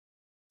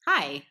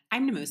Hi,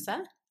 I'm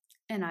Namusa,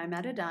 And I'm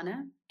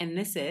Adidana, and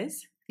this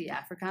is the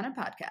Africana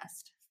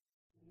Podcast.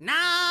 Now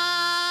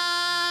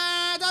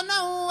I don't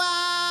know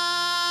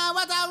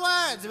what our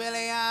words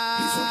really are.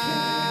 It's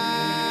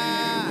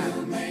okay,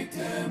 we'll make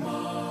them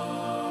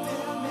up.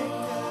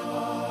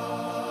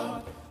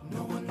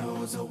 No one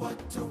knows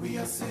what we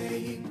are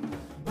saying,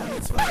 but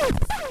it's fine.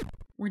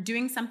 We're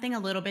doing something a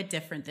little bit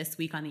different this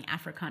week on the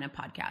Africana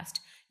Podcast.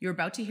 You're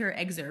about to hear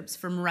excerpts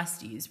from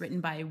Rusties written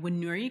by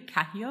Wanuri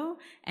Kahio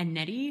and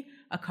Nedi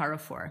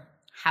Akarafor.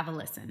 Have a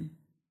listen.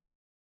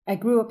 I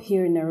grew up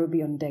here in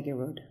Nairobi on Ndege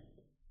Road.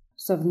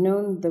 So I've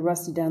known the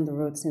Rusty down the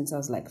road since I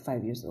was like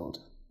 5 years old,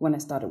 when I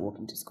started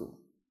walking to school.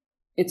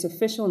 Its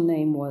official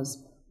name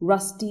was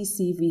Rusty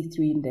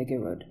CV3 Ndege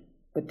Road,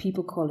 but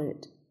people call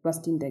it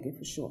Rusty Ndege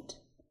for short.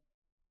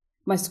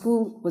 My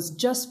school was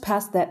just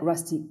past that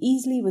Rusty,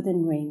 easily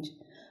within range,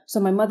 so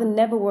my mother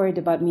never worried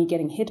about me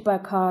getting hit by a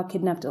car,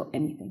 kidnapped, or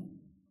anything.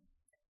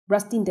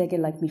 Rusty Ndege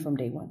liked me from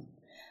day one.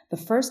 The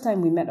first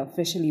time we met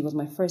officially was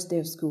my first day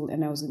of school,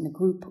 and I was in a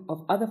group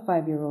of other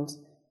 5-year-olds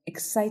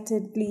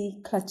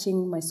excitedly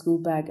clutching my school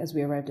bag as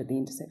we arrived at the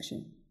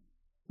intersection.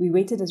 We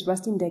waited as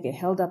Rusty Ndege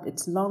held up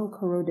its long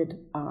corroded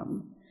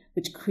arm,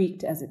 which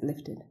creaked as it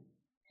lifted.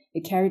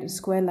 It carried a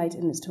square light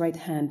in its right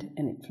hand,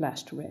 and it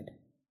flashed red.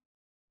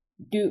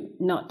 "Do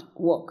not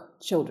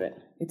walk, children,"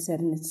 it said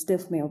in its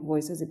stiff male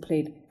voice as it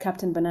played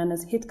Captain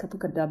Banana's hit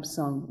Kapuka Dub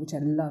song, which I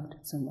loved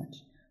so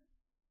much.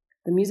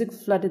 The music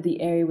flooded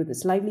the area with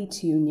its lively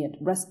tune, yet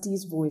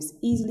Rusty's voice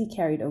easily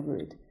carried over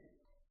it.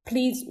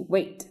 "Please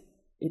wait,"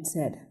 it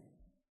said.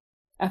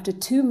 After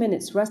 2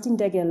 minutes, Rusty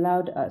Ndege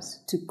allowed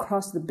us to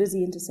cross the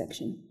busy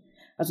intersection.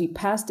 As we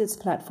passed its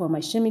platform, I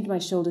shimmied my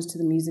shoulders to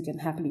the music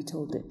and happily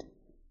told it,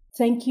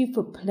 "Thank you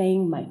for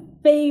playing my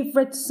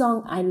favorite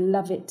song. I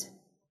love it."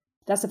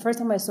 That's the first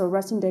time I saw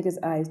Rusty Ndege's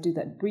eyes do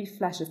that brief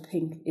flash of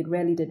pink it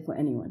rarely did for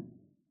anyone.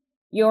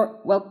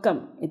 "You're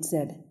welcome," it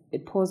said.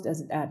 It paused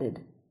as it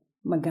added,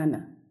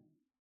 "Magana."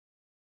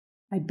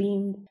 I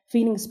beamed,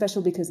 feeling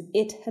special because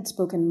it had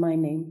spoken my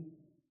name.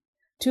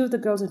 2 of the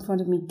girls in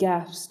front of me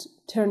gasped,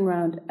 turned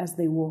round as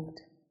they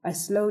walked. I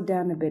slowed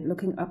down a bit,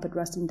 looking up at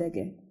Rusty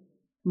Ndege.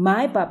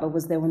 "My Baba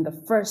was there when the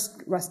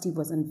first Rusty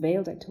was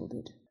unveiled," I told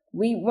it.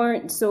 "We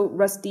weren't so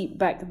rusty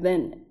back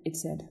then," it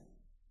said.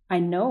 "I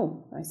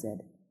know," I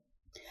said.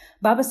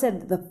 "Baba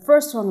said the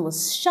first one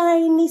was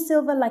shiny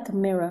silver like a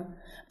mirror,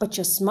 but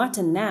you're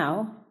smarter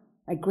now."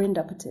 I grinned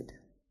up at it.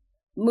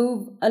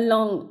 "Move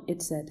along,"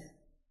 it said.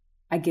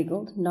 I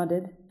giggled,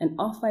 nodded, and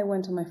off I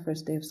went on my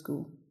first day of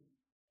school.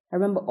 I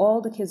remember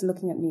all the kids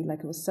looking at me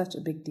like it was such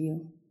a big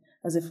deal,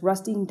 as if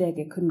Rusty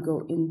Ndege couldn't go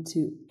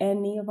into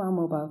any of our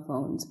mobile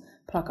phones,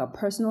 pluck our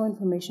personal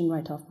information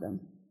right off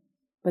them.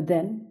 But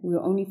then, we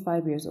were only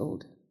 5 years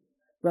old.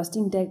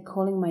 Rusty Ndege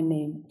calling my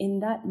name in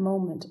that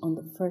moment on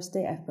the first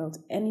day I felt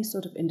any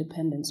sort of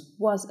independence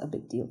was a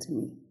big deal to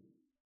me.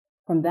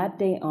 From that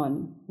day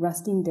on,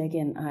 Rusty Ndege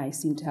and I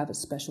seemed to have a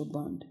special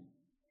bond,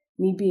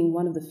 me being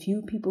one of the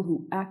few people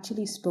who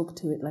actually spoke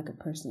to it like a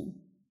person.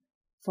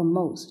 For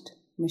most,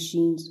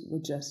 machines were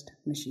just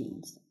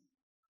machines.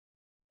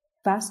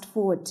 Fast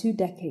forward 2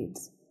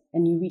 decades,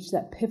 and you reach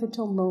that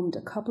pivotal moment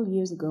a couple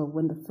years ago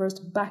when the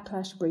first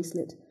Backlash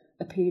bracelet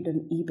appeared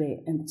on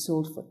eBay and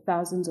sold for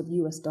thousands of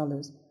US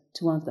dollars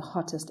to one of the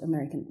hottest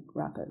American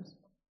rappers.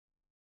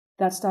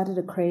 That started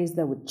a craze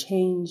that would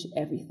change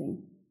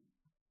everything.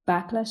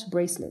 Backlash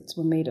bracelets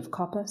were made of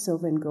copper,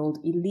 silver, and gold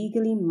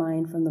illegally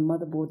mined from the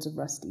motherboards of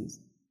Rusties.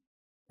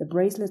 The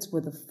bracelets were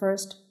the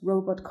first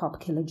robot cop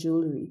killer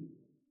jewelry,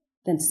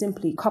 then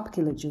simply cop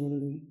killer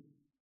jewelry.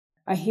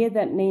 I hear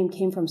that name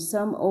came from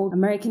some old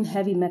American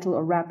heavy metal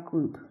or rap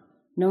group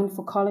known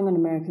for calling on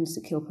Americans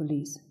to kill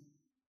police.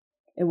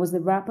 It was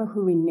the rapper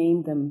who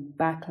renamed them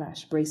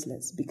Backlash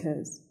bracelets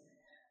because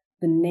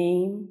the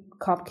name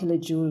Cop Killer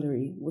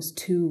Jewelry was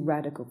too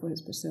radical for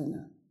his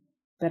persona.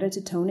 Better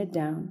to tone it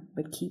down,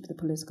 but keep the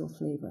political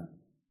flavor.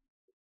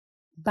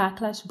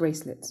 Backlash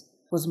bracelets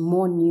was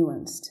more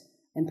nuanced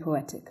and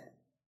poetic.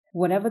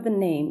 Whatever the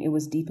name, it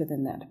was deeper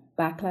than that.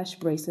 Backlash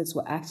bracelets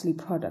were actually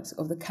products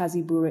of the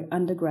Kazi Bure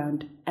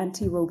underground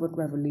anti-robot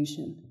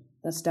revolution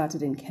that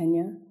started in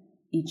Kenya,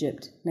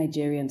 Egypt,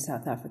 Nigeria, and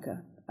South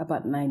Africa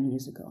about 9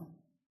 years ago.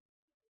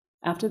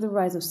 After the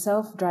rise of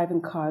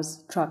self-driving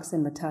cars, trucks,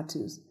 and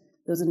matatus,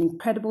 there was an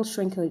incredible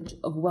shrinkage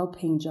of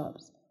well-paying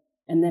jobs,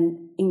 and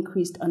then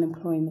increased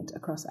unemployment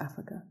across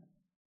Africa.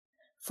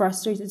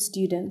 Frustrated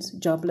students,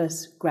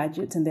 jobless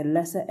graduates, and their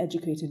lesser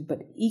educated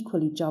but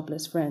equally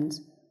jobless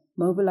friends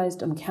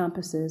mobilized on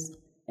campuses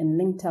and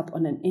linked up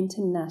on an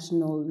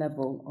international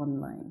level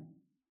online.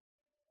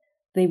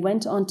 They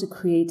went on to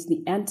create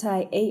the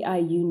anti-AI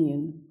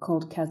union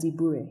called Kazi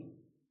Bure,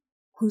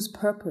 whose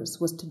purpose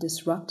was to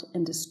disrupt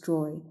and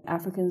destroy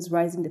Africans'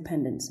 rising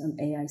dependence on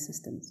AI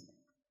systems,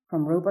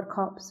 from robot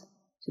cops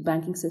to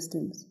banking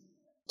systems,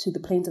 to the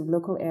planes of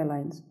local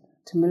airlines,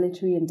 to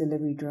military and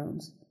delivery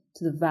drones,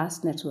 to the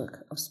vast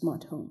network of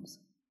smart homes.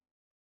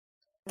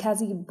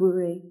 Kazi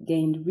Bure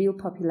gained real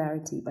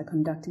popularity by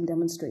conducting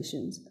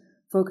demonstrations,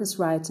 focused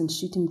riots, and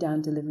shooting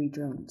down delivery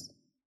drones.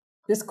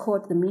 This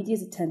caught the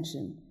media's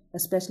attention,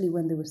 especially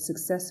when they were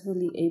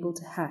successfully able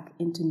to hack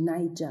into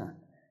Naija,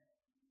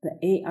 the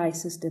AI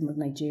system of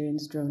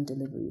Nigerians' drone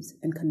deliveries,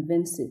 and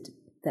convince it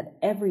that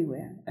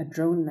everywhere a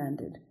drone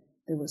landed,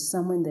 there was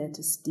someone there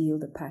to steal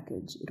the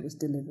package it was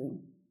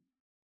delivering.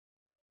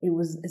 It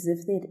was as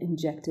if they had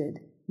injected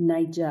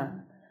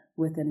Naija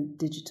with a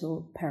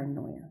digital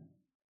paranoia.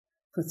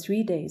 For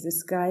 3 days, the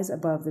skies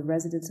above the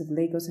residents of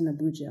Lagos and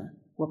Abuja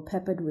were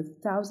peppered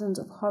with thousands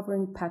of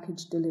hovering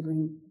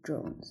package-delivering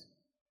drones.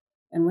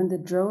 And when the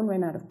drone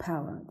ran out of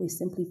power, they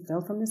simply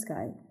fell from the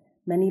sky,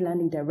 many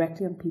landing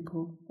directly on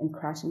people and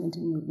crashing into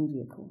moving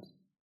vehicles.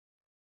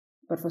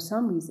 But for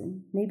some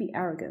reason, maybe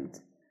arrogant,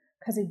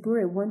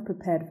 Kazibure weren't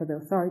prepared for the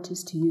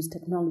authorities to use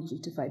technology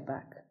to fight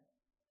back.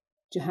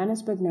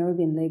 Johannesburg,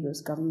 Nairobi, and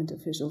Lagos government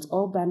officials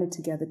all banded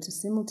together to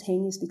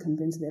simultaneously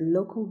convince their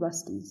local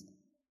Rusties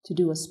to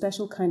do a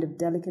special kind of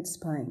delicate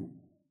spying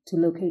to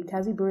locate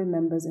Kazibure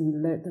members and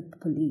alert the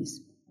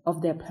police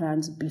of their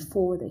plans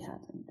before they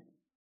happened.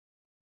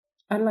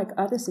 Unlike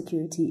other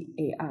security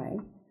AI,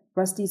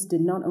 Rusties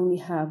did not only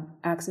have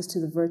access to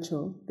the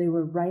virtual, they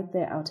were right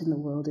there out in the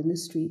world, in the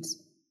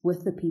streets,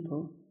 with the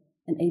people,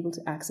 and able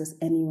to access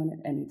anyone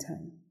at any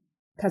time.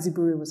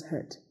 Kazibure was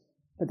hurt,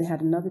 but they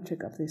had another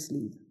trick up their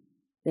sleeve.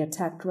 They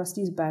attacked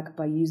Rusty's back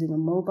by using a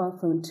mobile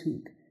phone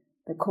tweak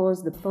that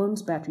caused the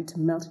phone's battery to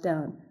melt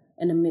down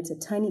and emit a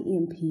tiny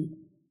EMP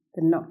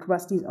that knocked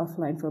Rusty's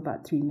offline for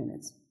about 3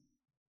 minutes.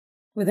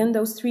 Within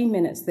those 3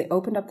 minutes, they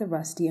opened up the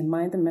Rusty and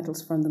mined the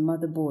metals from the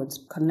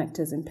motherboard's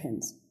connectors and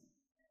pins.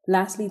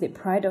 Lastly, they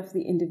pried off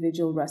the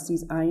individual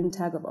Rusty's iron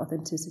tag of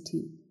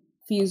authenticity,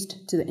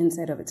 fused to the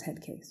inside of its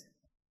head case.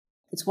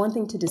 It's one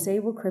thing to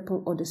disable,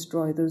 cripple, or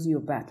destroy those you're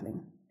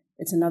battling.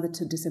 It's another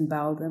to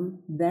disembowel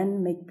them,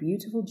 then make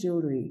beautiful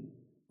jewelry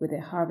with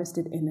their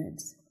harvested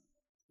innards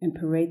and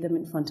parade them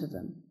in front of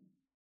them.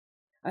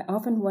 I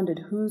often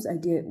wondered whose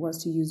idea it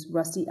was to use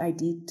Rusty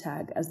ID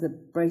tag as the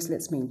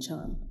bracelet's main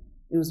charm.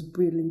 It was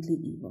brilliantly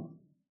evil.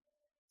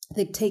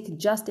 They'd take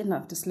just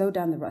enough to slow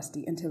down the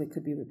Rusty until it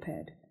could be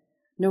repaired.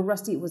 No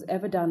Rusty was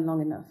ever down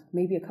long enough,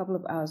 maybe a couple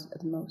of hours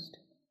at most.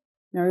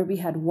 Nairobi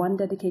had one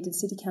dedicated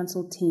city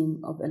council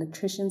team of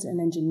electricians and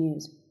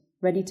engineers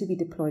ready to be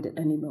deployed at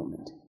any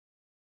moment.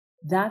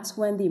 That's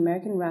when the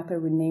American rapper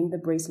renamed the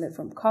bracelet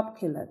from Cop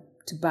Killer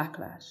to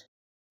Backlash.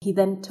 He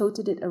then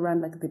toted it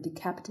around like the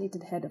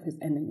decapitated head of his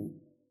enemy,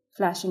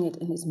 flashing it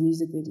in his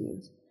music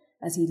videos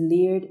as he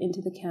leered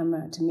into the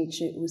camera to make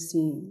sure it was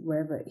seen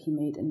wherever he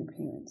made an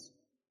appearance.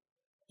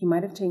 He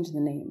might have changed the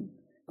name,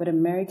 but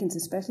Americans,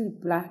 especially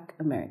Black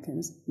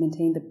Americans,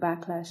 maintained the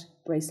Backlash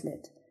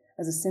bracelet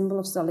as a symbol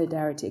of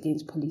solidarity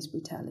against police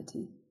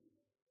brutality.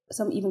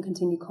 Some even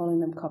continue calling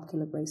them Cop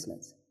Killer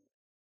bracelets.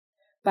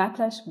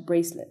 Backlash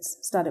bracelets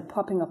started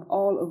popping up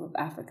all over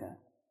Africa.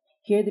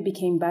 Here they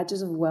became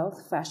badges of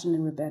wealth, fashion,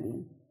 and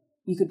rebellion.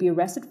 You could be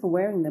arrested for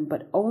wearing them,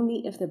 but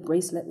only if the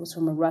bracelet was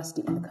from a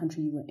Rusty in the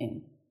country you were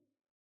in.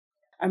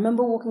 I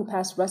remember walking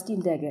past Rusty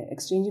Ndege,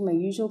 exchanging my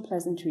usual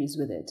pleasantries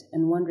with it,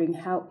 and wondering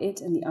how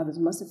it and the others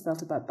must have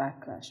felt about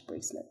Backlash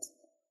bracelets.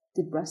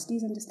 Did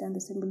Rusties understand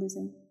the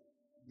symbolism?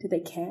 Did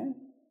they care?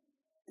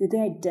 Did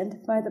they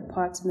identify the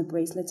parts in the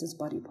bracelets as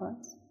body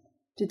parts?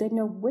 Did they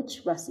know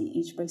which Rusty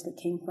each bracelet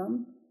came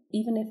from,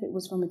 even if it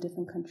was from a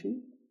different country?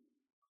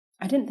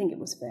 I didn't think it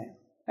was fair.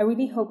 I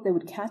really hoped they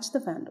would catch the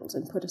vandals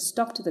and put a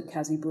stop to the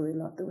Kazibure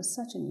lot that was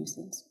such a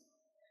nuisance.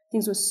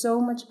 Things were so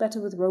much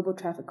better with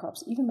robo-traffic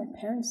cops, even my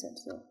parents said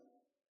so.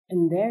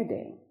 In their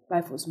day,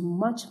 life was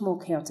much more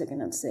chaotic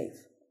and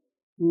unsafe.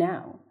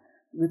 Now,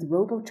 with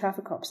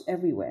robo-traffic cops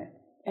everywhere,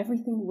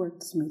 everything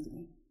worked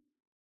smoothly.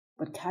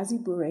 But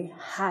Kazibure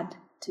had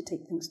to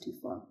take things too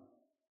far.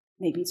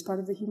 Maybe it's part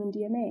of the human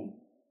DNA.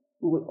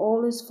 We will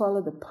always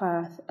follow the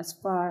path as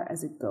far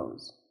as it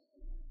goes.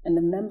 And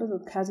the members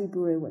of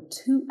Kazibure were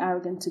too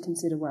arrogant to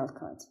consider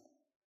wildcards.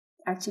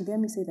 Actually, let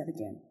me say that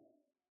again.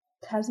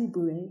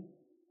 Kazibure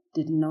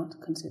did not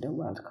consider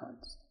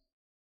wildcards.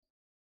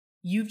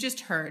 You've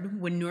just heard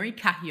Wanuri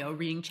Kahio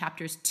reading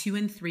chapters 2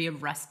 and 3 of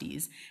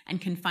Rusties,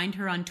 and can find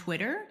her on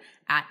Twitter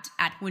at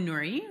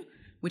Wanuri,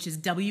 which is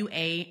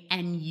Wanuri,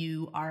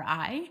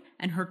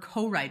 and her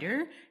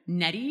co-writer,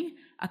 Nnedi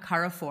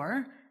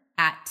Okorafor,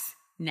 at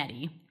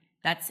Nnedi.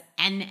 That's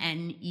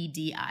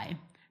Nnedi.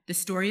 The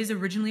story is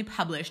originally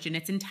published in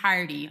its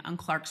entirety on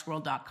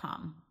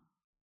clarksworld.com.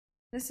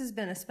 This has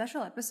been a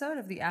special episode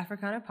of the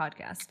Africana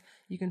Podcast.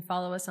 You can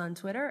follow us on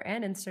Twitter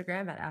and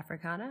Instagram at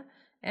Africana,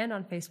 and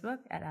on Facebook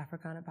at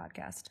Africana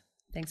Podcast.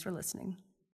 Thanks for listening.